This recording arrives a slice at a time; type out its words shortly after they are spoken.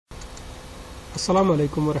السلام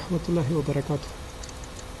علیکم ورحمت الله وبرکاتہ.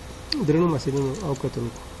 درنو محصلینو او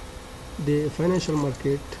کتونکو د فاینانشل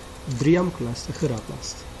مارکیټ دریم کلاس ته ښه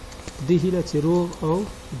راغلاست. د هیله چې روغ او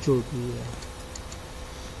جوړ وي.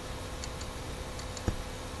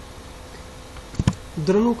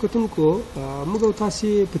 درنو کتونکو موږ او تاسو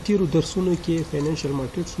په تیرو درسونو کې فاینانشل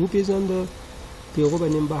مارکیټ وپېژاند، په هغه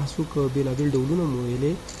باندې بحث وکړو، بېلابېل ډولونه مو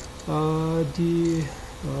ویلې، د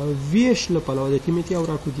ویش له پلوه د قیمتي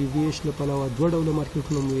اوراقو د ویش له پلوه دوه ډوله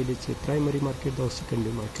مارکیټونه مو ویلې چې پرایمري مارکیټ ده او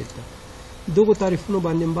سیکنډري مارکیټ ده. دغو تعریفونو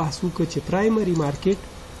باندې بحث وکړو چې پرایمري مارکیټ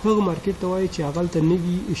هغه مارکیټ ته وایي چې هغلته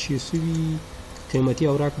نوي ایشي سوي قیمتي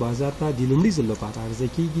اوراق بازار ته د لومړي ځل لپاره عرضه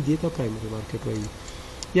کېږي، دې ته پرایمري مارکیټ وایي.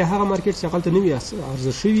 یا هغه مارکیټ چې هغلته نوي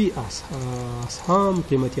عرضه شوي اسهام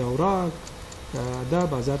قیمتي اوراق دا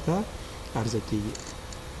بازار ته عرضه کېږي.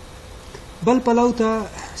 بل پلو ته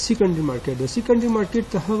سیکنډري مارکیټ ده. سیکنډري مارکیټ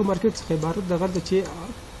ته هغه مارکیټ څخه عبارت دغه ده چې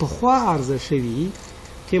پخوا عرضه شوي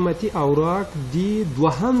قیمتي اوراق د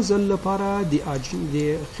دوهم ځل لپاره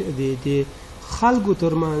د خلکو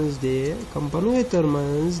ترمنځ د کمپنیو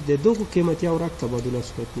ترمنځ د دغو قیمتي اوراق تبادله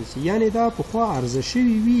صورت نیسي. یعنې دا پخوا عرضه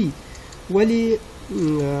شوي وي، ولی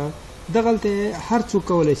دغلته هر څوک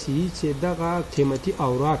کولی شي چې دغه قیمتي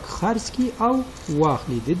اوراق خرڅ کړي او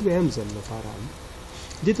واخلي د دویم ځل لپاره.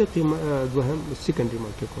 دې ته دوهم سیکنډري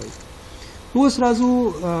مارکیټ وایي. اوس راځو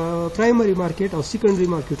پرایمري مارکیټ او سیکنډري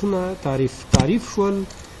مارکیټونه تعریف شول.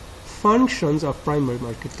 فنکشنز اف پرایمري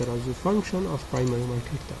مارکیټ ته راځو. فنکشن اف پرایمري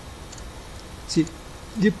مارکیټ ته چې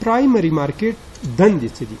د پرایمري مارکیټ دندې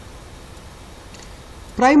څه دي.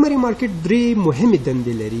 پرایمري مارکیټ درې مهمې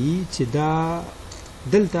دندې لري چې دا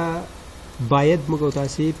دلته باید موږ او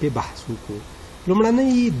تاسې پې بحث وکړو.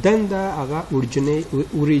 لومړنۍ دنده هغه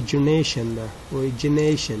اوریجنیشن ده.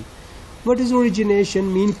 اوریجنیشن. What is origination?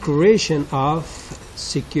 Mean creation of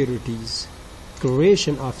securities.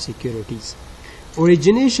 Creation of securities.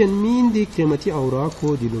 Origination mean د قیمتي اوراقو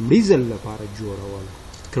د لومړي ځل لپاره جوړول.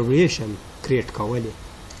 Creation create کولې.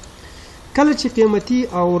 کله چې قیمتي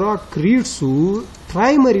اوراق کریټ سو،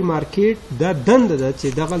 پرایمري مارکیټ دا دنده ده چې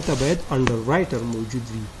دغلته باید انډر رایټر موجود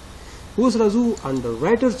وي. اوس راځو انډر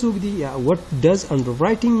رایټر څوک دی یا وټ ډز انډر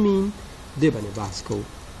رایټینګ مین، دې باندې بحث کوو.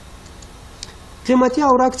 قیمتي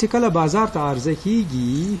اوراق چې کله بازار ته عرضه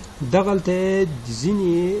کیږي، دغلته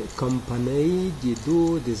ځینې کمپنۍ د دو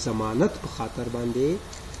د ضمانت په خاطر باندې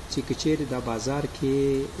چې که چیرې دا بازار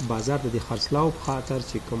ته د خرڅلاو په خاطر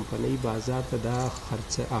چې کمپنۍ بازار ته دا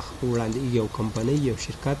وړاندې یو کمپنۍ یو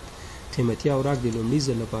شرکت قیمتي اوراق د لومړي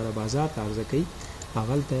ځل لپاره بازار ته عرضه کوي،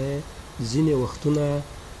 هغلته ځینې وختونه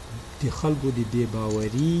د خلکو د بې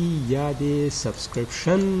باوري یا د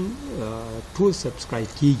سبسکرپشن ټول سبسکرایب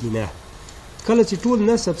کیږي نه. کله چې ټول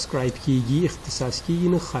نه سبسکرایب کیږي، اختصاص کیږي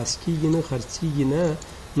نه، خاص کیږي نه، خرڅیږي نه،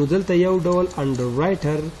 نو دلته یو ډول انډر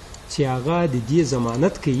رایټر چې هغه د دې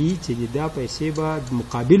ضمانت کوي چې د دا پیسې به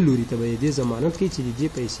مقابل لوري ته به د دې ضمانت کوي چې د دې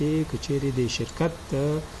پیسې که چیرې د شرکت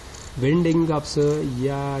وینډینګ اپ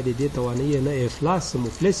یا د دې توانایي نه افلاس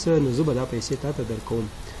مفلس، نو زه به دا پیسې تا ته درکوم.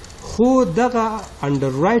 خو دغه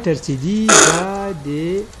انډر رایټر چې دی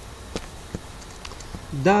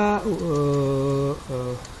دا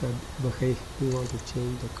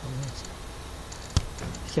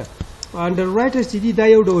انډر رایټر چې دی دا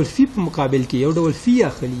یو ډول فی په مقابل کې یو ډول فی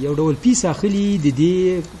اخلي، یو ډول فیس اخلي د دې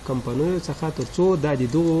کمپنیو څخه تر څو دا د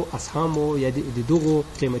دغو اسهامو یا د دغو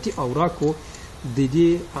قیمتي اوراقو د دې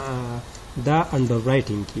دا انډر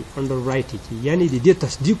رایټینګ کی یعنی د دې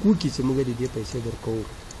تصدیق وکړي چې موږ د دې پیسې درکوو.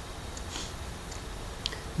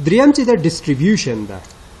 دریم چې دا ډسټریبیوشن ده.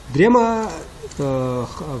 دریمه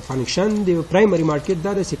فنکشن د پرایمري مارکیټ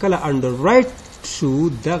دا ده چې کله انډر رایټ شو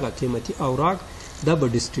دغه قیمتي اوراق دا به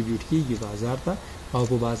ډسټریبیوټ کیږي بازار ته، او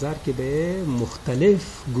په بازار کې به مختلف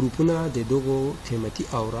ګروپونه د دغو قیمتي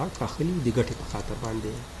اوراق اخلي د ګټې په خاطر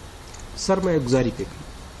باندې سرمایه ګزاري کوي.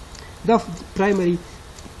 دا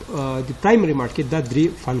د پرایمري مارکیټ دا درې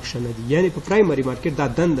فنکشن دي. یعنی په پرایمري مارکیټ دا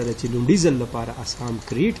دنده ده چې لومړي ځل لپاره اسهام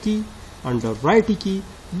کریټ کی، انډر رایټ کی،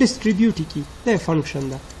 ډسټریبیوټ کی. دا فنکشن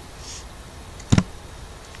ده.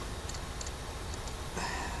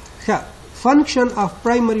 ښه، فنکشن اف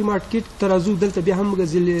پرایمري مارکیټ ته راځو. دلته بیا هم موږ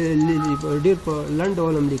ډېر په لنډ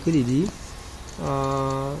ډول هم لیکلي دي.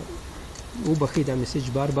 وبخښئ دا میسج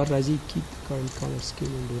بار راځي. کیپ کرنټ کلر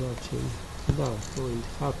سکیم دا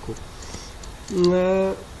انتخاب کو.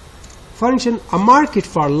 function a market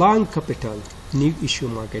for long capital, new issue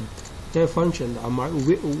market. The function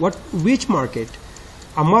which market?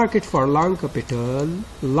 A market for long capital,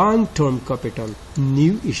 long term capital,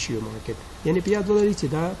 new issue market. یعنی په یاد ولرئ چې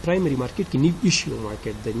دا پرایمري مارکیټ کې نیو ایشو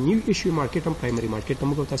مارکیټ د نیو ایشو مارکیټ هم پرایمري مارکیټ ته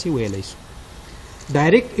موږ تاسو ویلای شو.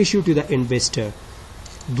 ډایرکټ ایشو ټو د انویسټر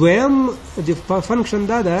دویم د فنکشن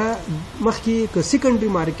دا ده مخکې که سیکنډري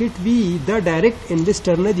مارکیټ وي دا ډایرکټ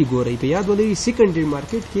انویسټر نه دی ګورئ په یاد ولرئ سیکنډري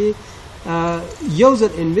مارکیټ کې یو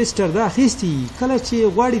ځل انویسټر دا اخیستی کله چې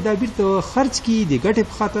غواړي دا بیرته خرڅ کړي د ګټې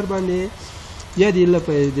په خاطر باندې یا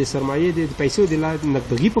د سرمایې د پیسو د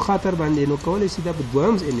نقدګي په خاطر باندې نو کولی شي دا په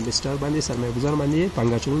دویم انویسټر باندې سرمایه ګزار باندې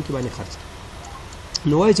پانګه اچوونکي باندې خرڅ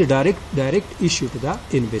کړي نو وایي چې ډایرکټ ایشو ټو دا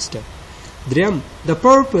انویسټر دریم the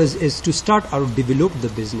purpose is to start or develop the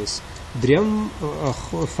business دریم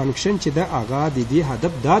فنکشن چې دا هغه د دې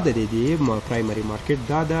هدف دا د دې پرایمري مارکیټ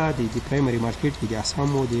دا د پرایمري مارکیټ کې د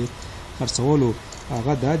اسهامو د خرڅولو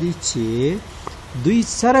هغه دا دی چې دوی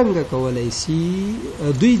څرنګه کولی شي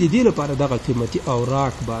دوی د دې لپاره دغه قیمتي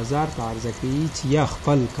اوراق بازار ته عرضه کوي چې یا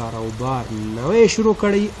خپل کاروبار نوی شروع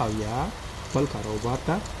کړي او یا خپل کاروبار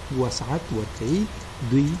ته وسعت ورکوي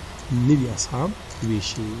دوی نوي اسهام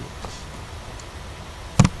ویشي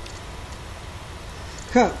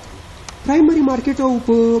پرایمري مارکیټ او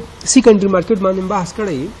په سیکنډري مارکیټ باندې بحث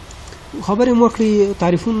کړی خبرې مو کړې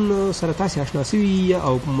تعریفونه سره تاسې آشنا سوي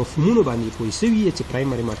او مفهومونه باندې پوه سوي چې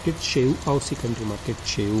پرایمري مارکیټ شی او سیکنډري مارکیټ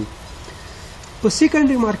شی په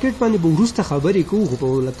سیکنډري مارکیټ باندې به وروسته خبرې کوو خو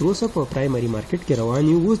په تر اوسه په پرایمري مارکیټ کې روان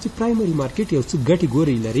یو اوس د پرایمري مارکیټ یو څه ګټې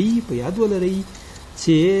ګورې لري په یاد ولرئ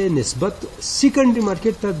چې نسبت سیکنډري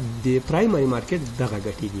مارکیټ ته د پرایمري مارکیټ دغه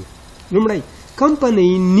ګټې دي لومړی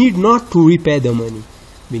company need not to repay the money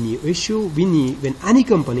when any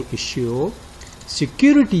company issue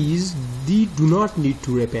securities they do not need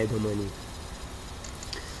to repay the money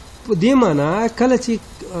په دې معنا کله چې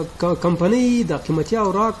کمپنۍ د قیمتي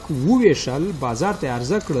اوراق وویشل بازار ته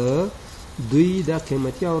عرضه کړه دوی د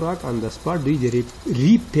قیمتي اوراق ان د سپاټ دوی د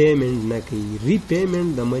ریپیمنټ نه کوي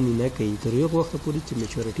ریپیمنټ د منی نه کوي تر یو وخت پورې چې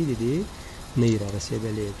میچورټي دې نه را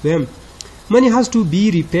رسیدلې دویم money has to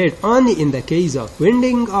be repaid only in the case of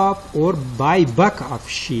winding up or buyback of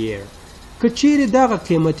share کچیر دغه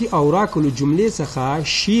قیمتي اوراق له جملې څخه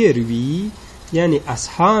شیر وي یعنی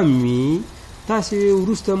اسهام وي تاسې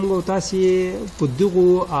وروسته موږ تاسې په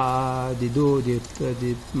دغو د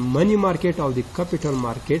منی مارکیټ او د کپیټل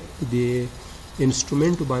مارکیټ د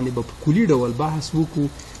انسټرومنټو باندې به په کلي ډول بحث وکړو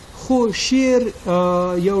خو شیر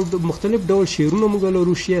یو مختلف ډول شیرونه موږ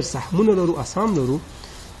لرو شیر سهمونه لرو اسهام لرو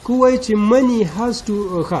کوی چې منی هاز ټو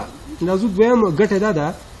نازو دویم ګټه دا ده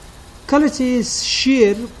کله چې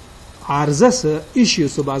شیر عرضه سه ایشیو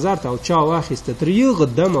سو بازار ته او چا واخیسته تر یو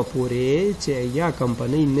قدمه پورې چې یا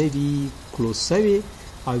کمپنۍ نه وي کلوز سوي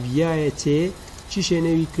او یا چې شي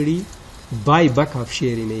نه وي کړي بای بک اف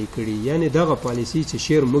شیر نه وي کړي یعنی دغه پالیسی چې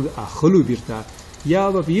شیر موږ اخلو بیرته یا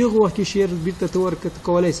په یو وخت کې شیر بیرته تور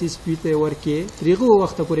کولای شي سپیته ورکه تر یو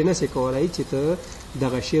وخت پورې نه سي کولای چې ته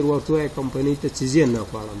دغه شیر ورته کمپنۍ ته چیزې نه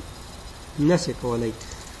غواړم نه سي کولای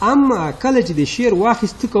اما کله چې د شیر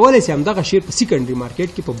واخیست کولای شي هم دغه شیر په سیکنډري مارکیټ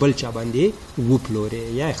کې په بل چا باندې وپلوري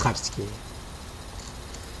یا خرڅ کړي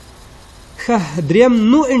دریم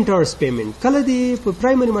نو انټرست پیمنٹ کله دی په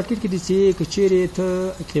پرایمري مارکیټ کې د چې کچېره ته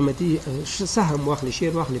قیمتي سهم واخلي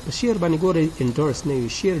شیر واخلي په شیر باندې ګوري انټرست نه وي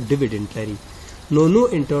شیر ډیویډنډ لري no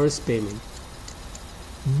interest payment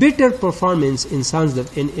better performance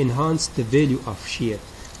enhance the value of share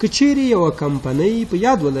کچېری یو کمپنۍ په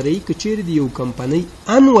یاد ولرئ کچېری دی یو کمپنۍ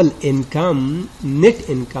انوال انکم نیټ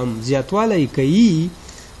انکم زیاتوالی کوي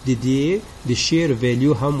د دې د شیر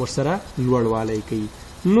ویلیو هم ورسره لوړوالی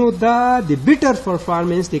کوي نو دا د بیټر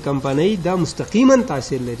پرفارمنس د کمپنۍ دا مستقیما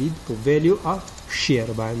تاثیر لري په ویلیو اف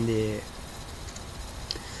شیر باندې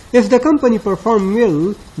If the company perform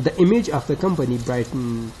well, the image of the company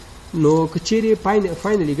brighten. نو کچېری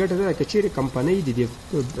فاینلی ګټه ده کچېری کمپنۍ د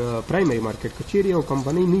پرایمري مارکیټ کچېری او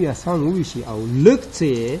کمپنۍ نوی اسهام وویشي او لږ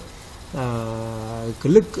څه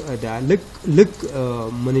لږ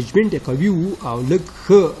منیجمنټ یې قوي وو او لږ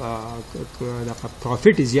ښه دغه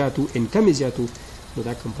پروفیټ یې زیات وو انکم یې زیات وو نو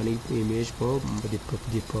دا کمپنۍ ایمیج په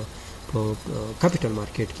کپیټل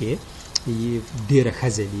مارکیټ کې ډیره ښه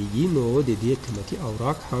ځلیږي نو د دې قیمتي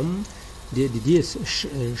اوراق هم د دې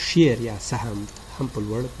شیر یا سهم هم په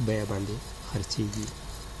لوړ بیه باندې خرڅېږي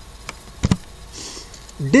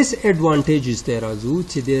ډس اډوانټیجز ته راځو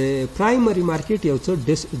چې د پرایمري مارکیټ یو څه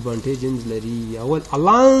ډس اډوانټیجز لري اول ا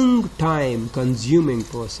لانګ ټایم کنزیومینګ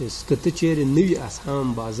پروسس که ته چیرې نوي اسهام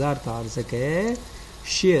بازار ته عرضه کوې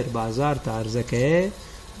شیر بازار ته عرضه کوې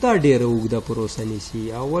دا ډیره اوږده پروسه نیسي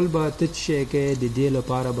اول به ته څه شی کوې د دې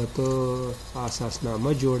لپاره به ته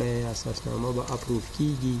اساسنامه جوړوې اساسنامه به اپروف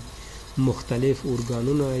کیږي مختلف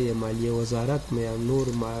ارګانونه یا مالیه وزارت یا نور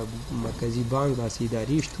مرکزی بانک داسې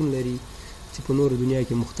ادارې شتون لري چې په نور دنیا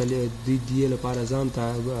کې مختلف د دې لپاره ځان ته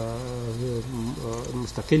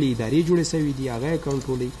مستقلې ادارې جوړې شوي دي هغه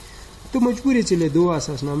کنټرولوي ته مجبور یې چې له دوه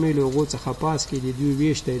اساسنامې له هغو څخه پاس کړې د دوی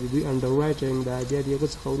ویش دی د دوی انډر رایټنګ ده بیا د هغه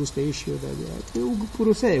څخه وروسته ایشیو ده بیا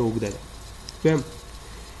پروسه یې اوږده ده. دویم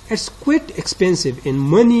It's quite expensive and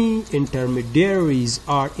money intermediaries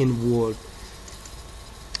are involved.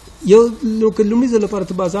 یو لکه لومړي ځل لپاره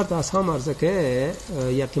ته بازار ته اسهام عرضه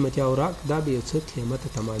کوې یا قیمتي اوراق دا به یو څه قیمته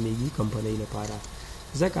تمامېږي کمپنۍ لپاره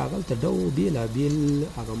ځکه هغلته ډول بېلابېل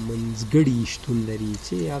هغه منځګړي شتون لري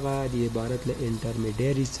چې هغه د عبارت له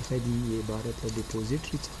انټرمیډیري څخه دي عبارت له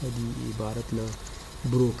ډیپوزیټري څخه دي عبارت له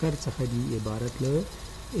بروکر څخه دي عبارت له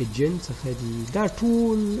ایجنټ څخه دي دا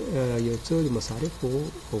ټول یو څه د مصارفو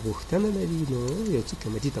غوښتنه لري نو یو څه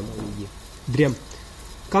قیمتي تمامېږي. دریم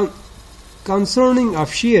concerning of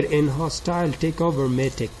sheer and hostile takeover may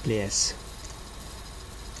take place.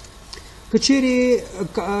 کچېرې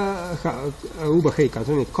وبښئ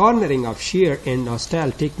concerning cornering of sheer and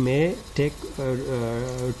hostile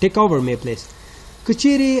takeover may place.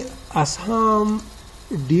 کچېرې اسهام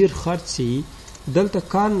ډیر خرڅ شي دلته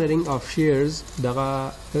cornering of shares دغه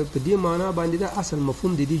په دې معنا باندې دا اصل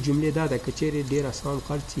مفهوم د دې جملې دا ده کچېرې ډیر اسهام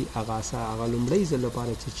خرڅ شي هغه لومړی ځل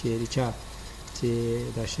لپاره چې چېرې چا چې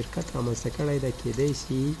دا شرکت رامنځته کړی ده کېدای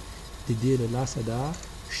شي د دې له لاسه دا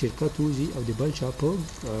شرکت وځي او د بل چا په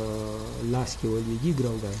لاس کې ولویږي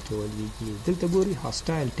ګراوګان کې ولویږي. دلته ګوري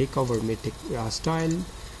hostile takeover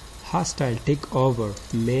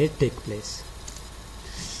may take place.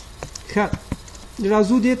 ښه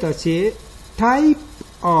راځو دې ته چې type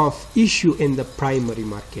of issue in the primary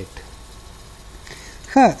market.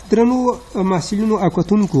 ښه درنو محصلینو او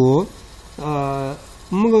کتونکو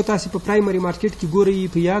موږ تاسو په پرایمري مارکیټ کې ګورئ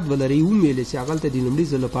په یاد ولرئ ومویلې چې هغلته د لومړي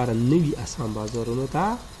ځل لپاره نوي اسهام بازارونو ته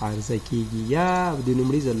عرضه کېږي یا د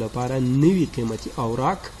لومړي ځل لپاره نوي قیمتي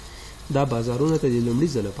اوراق دا بازارونو ته د لومړي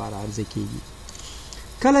ځل لپاره عرضه کېږي.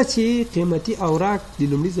 کله چې قیمتي اوراق د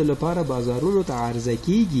لومړي ځل لپاره بازارونو ته عرضه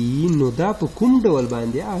کېږي نو دا په کوم ډول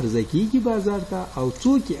باندې عرضه کېږي بازار ته او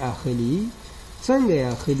څوک یې اخلي څنګه یې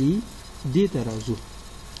اخلي دې ته راځو.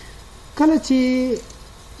 کله چې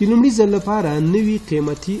د لومړي ځل لپاره نوي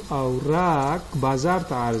قیمتي اوراق بازار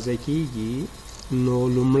ته عرضه کېږي نو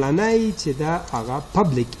لومړنی چې دا هغه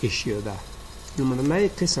پبلیک ایشیو ده. لومړنی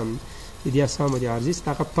قسم د دې اسهامو د عرضې څخه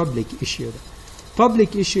هغه پبلیک ایشیو ده.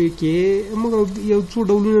 پبلیک ایشیو کې موږ یو څو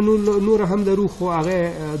ډولونه نور هم لرو خو هغه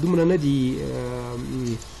دومره نه دي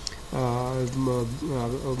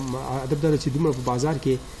ادب داره چې دومره په بازار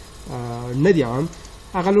کې نه دي عام.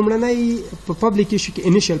 هغه لومړنی په پبلیک ایشو کې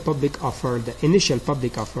انیشل پبلیک آفر ده. انیشل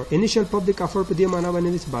پبلیک آفر په دې معنا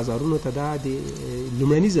باندې چې بازارونو ته دا د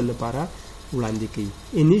لومړني ځل لپاره وړاندې کوي.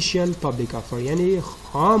 انیشل پبلیک آفر یعنی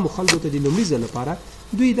عام خلکو ته د لومړي ځل لپاره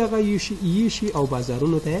دوی دغه یشي او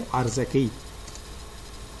بازارونو ته عرضه کوي.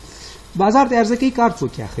 بازار ته عرضه کوي کار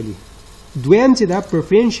څوک اخلي. دویم چې دا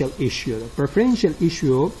پرفرنشل ایشو ده. پرفرنشل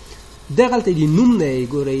ایشو دغلته د نوم نه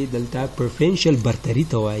ګورئ دلته پرفرنشل برتري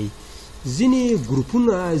ته وایي. ځینې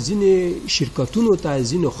ګروپونه ځینې شرکتونو ته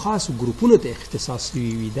ځینې خاصو ګروپونو ته اختصاص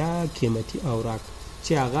شوي وي دا قیمتي اوراق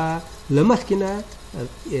چې هغه له مخکې نه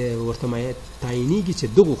ورته تعینېږي چې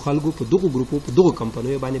دغو خلکو په دغو ګروپو په دغو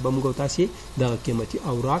کمپنیو باندې به موږ تاسې دغه قیمتي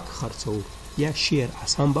اوراق خرڅوو یا شیر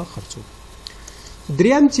اسهام به خرڅوو.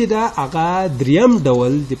 دریم چې دا هغه دریم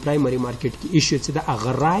ډول د پرایمري مارکیټ کې ایشو چې دا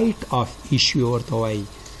هغه رایټ آف ایشو ورته وایي.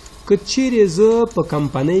 که چیرې زه په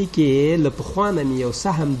کمپنۍ کې له پخوا نه مې یو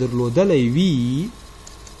سهم درلودلی وي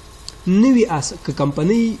نوي که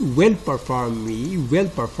کمپنۍ ویل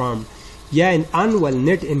پرفارم یا انوال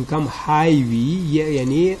نیټ انکم های وي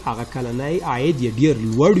یعنی هغه کلنی عاید یې ډېر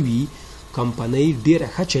لوړ وي کمپنۍ ډېره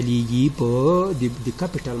ښه چلیږي په د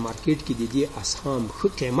کپیټل مارکیټ کې د دې اسهام ښه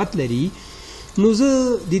قیمت لري نو زه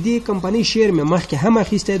د دې کمپنۍ شیر مې مخکې هم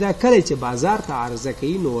اخیستی ده. کله چې بازار ته عرضه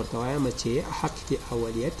کوي نو ورته وایم چې حق د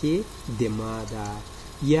اولیت د ما ده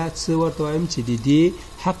یا څه ورته وایم چې د دې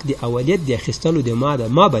حق د اولیت د اخیستلو د ما ده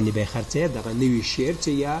ما باندې به یې خرڅوي دغه نوي شیر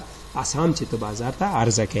چې یا اسهام چې ته بازار ته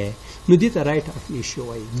عرضه کوي نو دې ته رایټ اف ایشو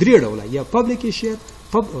وایي. درې ډوله یا پبلیک ایشیر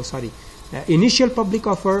انیشیل پبلیک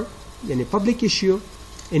آفر یعنی پبلیک ایشو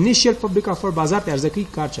انیشیل پبلیک آفر بازار ته عرضه کوي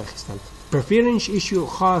کار چا اخیستل. پرفرنس ایشو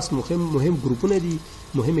خاص مهم ګروپونه دي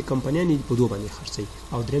مهمه کمپنیانې په دوه باندې خرڅي.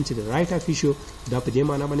 او دریم چې د رایټ اف ایشو دا په دې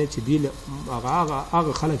معنی باندې چې دوی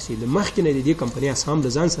هغه خلک چې له مخکې نه د دې کمپنۍ اسهام له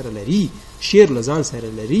ځان سره لري شیر له ځان سره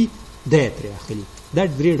لري دا یې ترې اخلي. دا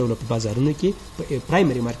درې ډوله په بازارونو کې په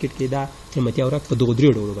پرایمري مارکیټ کې دا قیمتي اوراق په دغو درې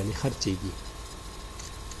ډولو باندې خرڅېږي.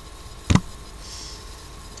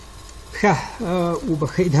 ښه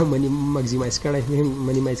وبښئ دا مګزیمایز کړی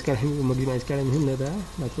مهم نه ده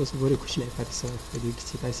دا تر اوسه پورې کوچنی پاتې شوی په دې کې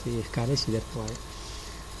چې تاسې ښکاره شي درته وایي.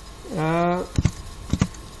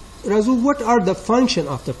 راځو what are the function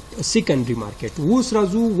of the secondary market. اوس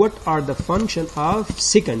راځو what are the function of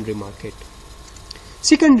secondary market.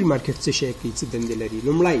 secondary market څه شي کوي څه دندې لري؟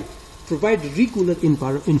 لومړی provide regular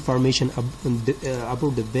information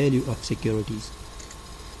about the value of securities.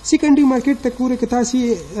 secondary market ته کوره که تاسې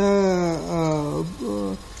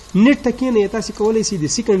نت ته کېنئ تاسې کولی شئ د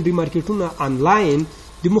secondary مارکیټونه آنلاین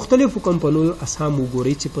د مختلفو کمپنیو اسهام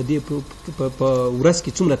وګورئ چې په دې په ورځ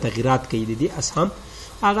کې څومره تغیرات کوي د دې اسهام.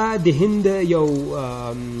 هغه د هند یو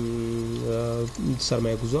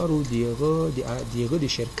سرمایه ګزارو دغه د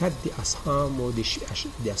شرکت د اسهامو د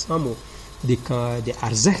اسهامو د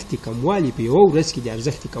ارزښت کموالي په یوه ورځ کې د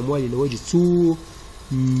ارزښت کموالي له وجې څو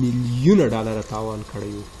میلیونه ډالره تاوان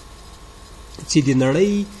کړی و چې د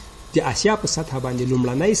نړۍ د اسیا په سطحه باندې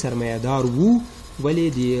لومړنی سرمایه‌دار وو، ولې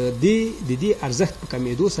د دې ارزښت په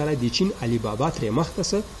کمېدو سره د چین علي بابا ترې مخته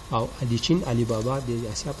سه او د چین علي بابا د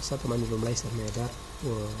اسیا په سطحه باندې لومړی سرمایه‌دار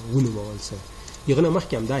ونومول سه. دغه نه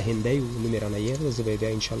مخکې همدا هندی و، نوم یې رانه یاد ده، زه به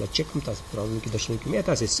بیا انشاءالله چک هم تاسو په راوړونکي درسونو کې مې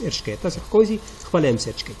تاسې سرچ کړئ، تاسې کولی خپله هم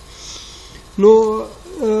سرچ کړئ. نو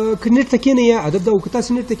که نت ته کېنئ یا ادب ده، او که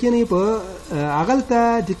تاسې نت ته کېنئ په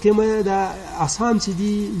هغلته د قیمت د اسهام چې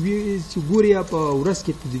دي چې ګورئ په ورځ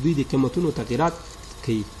کې د دوی د قیمتونو تغیرات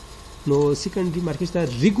کوي. نو secondary markets ته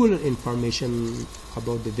regular information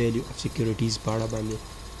about the value of securities په اړه باندې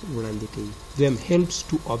وړاندې کوي. دویم helps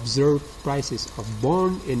to observe prices of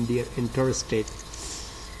bond in their interest rate.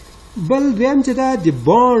 بل دویم چې دا د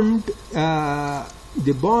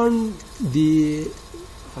bond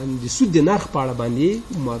د سود د نرخ په اړه باندې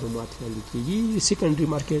معلومات وړاندې کېږي. secondary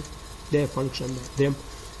market د function ده.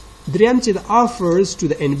 دریم چې the offers to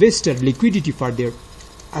the investor liquidity for their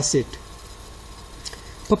asset.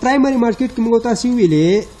 په پرایمري مارکیټ کې موږ تاسې ویلې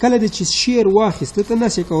کله د چې شیر واخیسته ته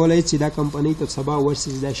نشې کولی چې دا کمپنۍ ته سبا ورسې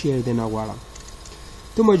دا شیر دې نه غواړم،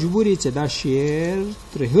 ته مجبور یې چې دا شیر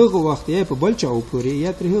تر هغه وخت یا په بل چا وپلورې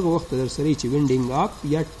یا تر هغه وخته در سره چې وینډینګ اپ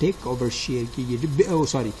یا ټیک اوور شیر کېږي،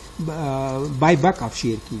 بای بیک اف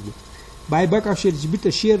شیر کېږي. بای بیک اف شیر چې بیرته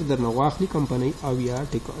شیر درنه واخلي کمپنۍ او یا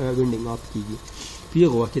وینډینګ اپ کېږي، په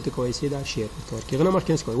هغه وخت کې ته کولی شې دا شیر په تور کې هغه نه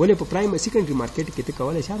مخکې نشې کولی. ولې په سیکنډري مارکیټ کې ته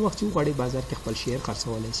کولی شې هر وخت چې وغواړې بازار کې خپل شیر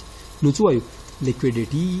خرڅولی شي. نو څه وایو؟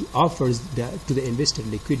 liquidity offers to the investor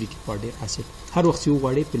liquidity for their asset. هر وخت چې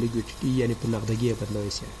وغواړې په liquidity یعنې په نقدګي یې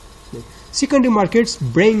بدلولی شي. secondary markets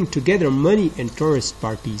bring together money interest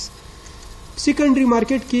parties. secondary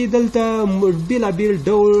market کې دلته بېلابېل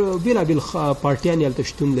پارټیان هلته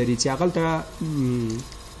شتون لري چې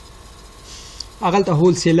هغلته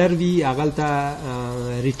هول سیلر وي، هغلته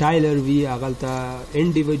ریټایلر وي، هغلته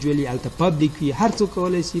انډیویجوالي، هلته پبلیک وي. هر څوک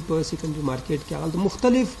کولی شي په سیکنډري مارکیټ کې هغلته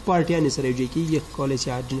مختلف پارټیانې سره یو ځای کېږي، کولی شي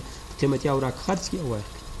قیمتي اوراق خرڅ کړي او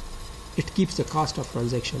ورکړي. اټ کیپس د کاسټ اف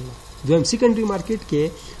ټرانزیکشن لا. دویم سیکنډري مارکیټ کې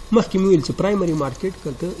مخکې مې ویل چې پرایمري مارکیټ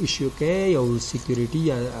کې ته ایشو کوې یو سیکیورټي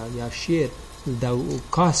یا شیر دا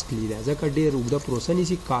کاسټلی ده، ځکه ډېر اوږده پروسه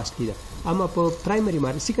نیسي، کاسټلی ده. اما په پرایمري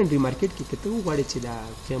سیکنډري مارکیټ کې که ته وغواړې چې دا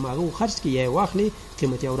هغه خرڅ کړي یا یې واخلې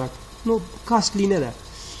قیمتي اوراق، نو کاسټلی نه ده،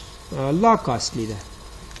 لا کاسټلی ده.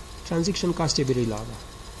 ټرانزیکشن کاسټ یې very low ده.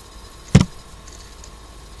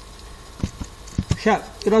 ښه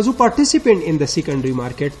راځو participant in the secondary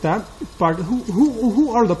market ته. who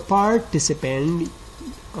are the participant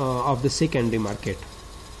of the secondary market?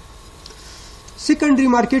 secondary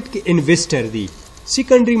market کې انویسټر دی.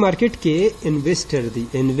 secondary market کې انویسټر دی.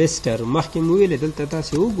 انویسټر مخکې مو ویل دلته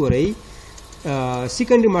تاسو وګورئ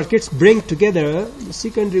secondary markets bring together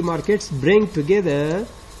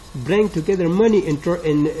money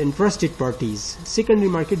interested parties.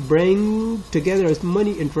 secondary market bring together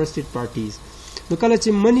money interested parties. نو کله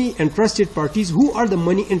چې money interested parties, who are the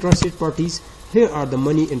money interested parties? Here are the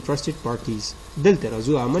money interested parties. دلته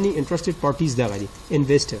راځو money interested parties دغه دي.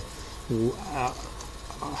 investor.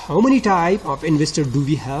 How many type of investor do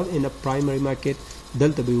we have in a primary market?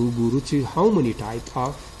 دلته به وګورو چې how many type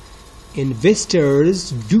of investors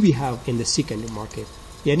do we have in the secondary market.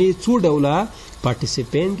 یعنی څو ډوله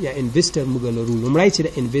participant یا investor موږ لرو. لومړی چې د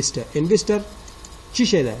investor څه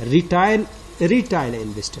شی ده؟ retail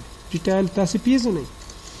investor. retail تاسو پیژنئ؟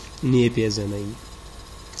 نه پیژنئ.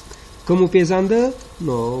 که مو پیژانده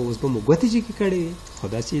نو اوس به مو ګوتې جګې کړې، خو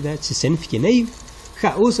داسې ده چې صنف کې نه یو. ښه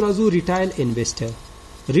اوس راځو ریټایل انویسټر.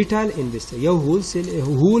 یو هول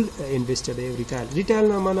انویسټر دی. ریټایل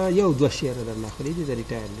نه معنا یو دوه شیره درنه اخلي دي د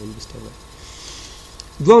ریټایل انویسټر.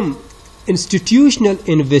 دوم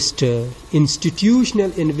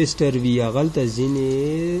انسټیټیوشنل انویسټر وی هغلته ځینې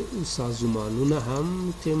سازمانونه هم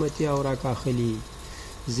قیمتي اوراق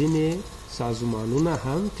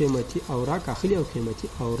اخلي، او قیمتي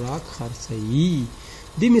اوراق خرڅوي.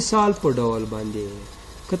 د مثال په ډول باندې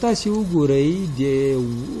که تاسې وګورئ د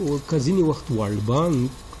که ځینې وخت ورلډ بانک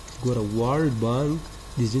ګوره ورلډ بانک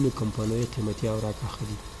د ځینو کمپنیو قیمتي اوراق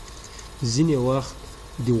اخلي ځینې وخت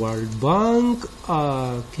د ورلډ بانک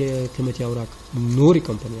قیمتي اوراق نورې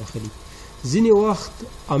کمپنۍ اخلي ځینې وخت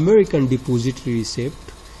امریکن ډیپوزیټري ریسیپټ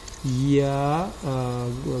یا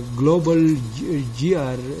ګلوبل جی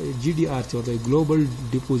ډي آر چې ورته ګلوبل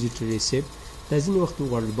ډیپوزیټري ریسیپټ دا ځینې وخت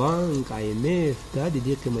ورلډ بانک آی ایم ایف دا د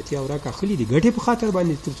دې قیمتي اوراق اخلي د ګټې په خاطر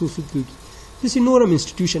باندې تر څو سود وکړي داسې نور هم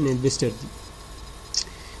انسټیټیوشن انویسټر دي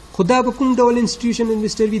خو دا به کوم ډول انسټیټیوشن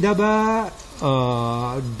انویسټر وي دا به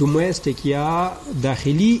ډومیسټک یا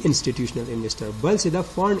داخلي انسټیټیوشنل انویسټر بل څه دا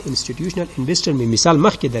فارن انسټیټیوشنل انویسټر مې مثال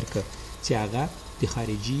مخکې درکړ چې هغه د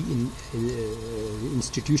خارجي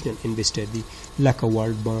انسټیټیوشنل انویسټر دي لکه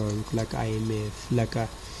ورلډ بانک لکه آی ایم ایف لکه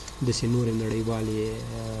داسې نورې نړیوالې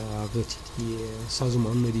هغه چې دي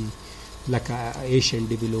سازمانونه دي لکه ایشین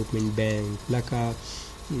ډیولپمنټ بانک لکه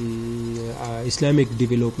اسلامیک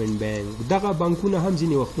ډیولپمنټ بانک دغه بانکونه هم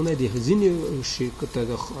ځینې وختونه د ځینې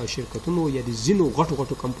شرکتونو یا د ځینو غټو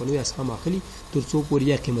غټو کمپنیو اسهام اخلي تر څو پورې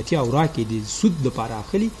یا قیمتي اوراق یې د سود لپاره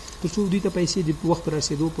اخلي تر څو دوی ته پیسې د وخت پر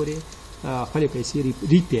رسېدو پورې خپلې پیسې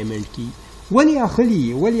ریپیمنټ کړي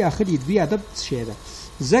ولې اخلي دوی ادب شی ده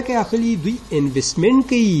ځکه اخلي دوی انویسټمنټ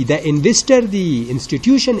کوي دا انویسټر دی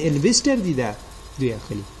انسټیټیوشن انویسټر دی دا دوی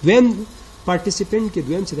اخلي دویم پارټیسپینټ کې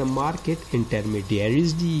دویم چې د مارکیټ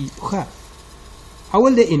انټرمیډیریز دي ښه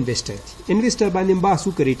اول د انویسټر باندې بحث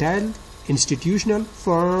وکړو ریټیل انسټیټیوشنل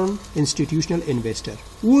فرم انسټیټیوشنل انویسټر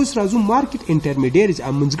اوس راځو مارکیټ انټرمیډیریز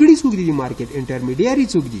منځګړي څوک دي مارکیټ انټرمیډیری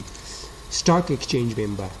څوک دي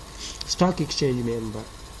سټاک ایکسچینج ممبر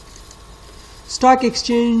سټاک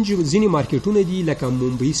ایکسچینج ځینې مارکیټونه دي لکه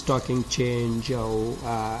ممبئی سټاک ایکسچینج او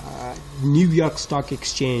نیویارک سټاک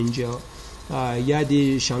ایکسچینج یا د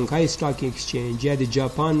شانګهای سټاک ایکسچینج یا د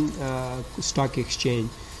جاپان سټاک ایکسچینج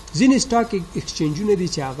ځینې سټاک ایکسچینجونه دي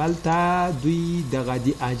چې هغلته دوی دغه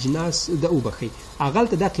د اجناس د وبخي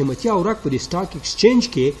هغلته د قیمتي اوراق په د سټاک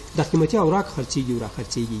ایکسچینج کې د قیمتي اوراق خرڅېږي او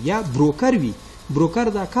راخرڅېږي یا بروکر وي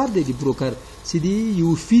بروکر دا کار دی د بروکر چې د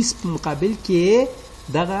یو فیس په مقابل کې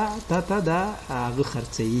دغه تا د هغه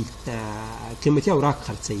خرڅوي قیمتي اوراق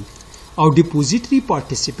خرڅوي او ډیپوزیټري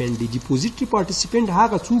پارټیسپینټ دی ډیپوزیټري پارټیسپینټ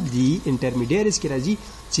هغه څوک دی انټرمیډیریز کې راځي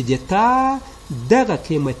چې دتا دغه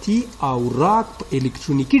قیمتي اوراق په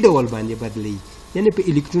الکترونیکی ډول باندې بدلی یعنی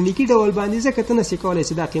په الکترونیکی ډول باندې ځکه ته نسې کولی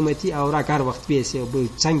چې دا قیمتي اوراق هر وخت پیسې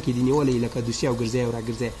څنګ کې دی نیولی لکه دوسیه او ګرځی او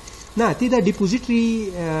راګرځی نه تی دا ډیپوزیټري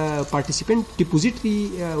پارټیسپینټ ډیپوزیټري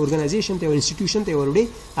ارګنایزیشن ته او انسټیټیوشن ته وروړي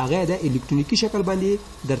هغه د الکترونیکی شکل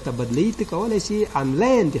باندې درته بدلی ته کولی شي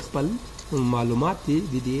آنلاین د خپل معلومات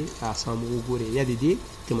د دې اسام وګوري یا د دې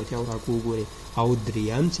قیمتي اوراق وګوري او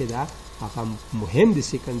دریم چې دا هغه مهم د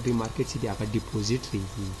سیکنډري مارکیټ چې دی هغه ډیپوزیټري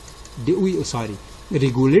دی وی سوري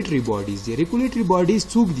ریګولیټري باډیز دی ریګولیټري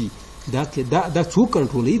باډیز څوک دي دا څوک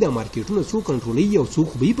کنټرولوي دا مارکیټونه څوک کنټرولوي او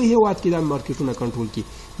څوک به په هیواد کې دا مارکیټونه کنټرول کوي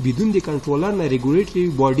بدون د کنټرولر نه ریګولیټري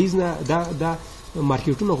باډیز نه دا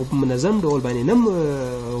مارکیټونه په منظم ډول باندې نه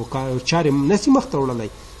چارې نسی مخ ته وړلی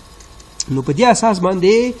نو په دې اساس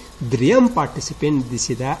باندې دریم پارټیسپینټ د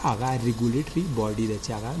سیدا هغه ریګولیټري باډي د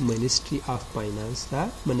چې هغه منیسټري اف فاینانس دا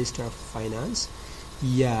منیسټر اف فاینانس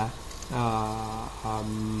یا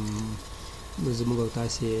زموږ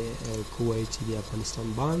تاسې کوی چې د افغانستان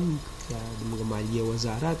بانک یا زموږ مالیه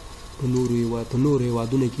وزارت په نورو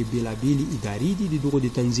هیوادونو کې بېلابېلې ادارې دي د دغو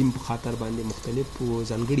د تنظیم په خاطر باندې مختلف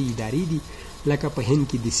ځانګړي ادارې دي لکه په هند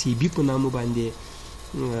کې د سی بي په نامه باندې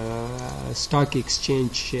سټاک ایکسچینج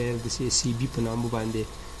شیر د سی بي په نامه باندې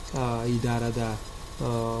اداره ده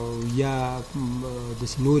یا د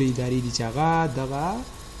نورې ادارې دي چې هغه دغه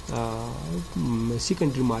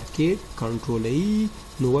سیکنډري مارکیټ کنټرولوي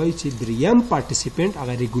نو وایي چې دریم پارټیسپینټ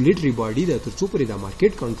هغه ریګولیټري باډي ده تر څو پورې دا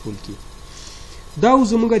مارکیټ کنټرول کړي دا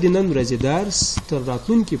زموږ د نن ورځې درس تر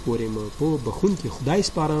راتلونکي پورې مو په بخونکي خدای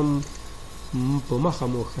سپارم په مخه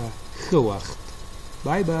مو ښه وخت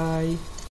بای بای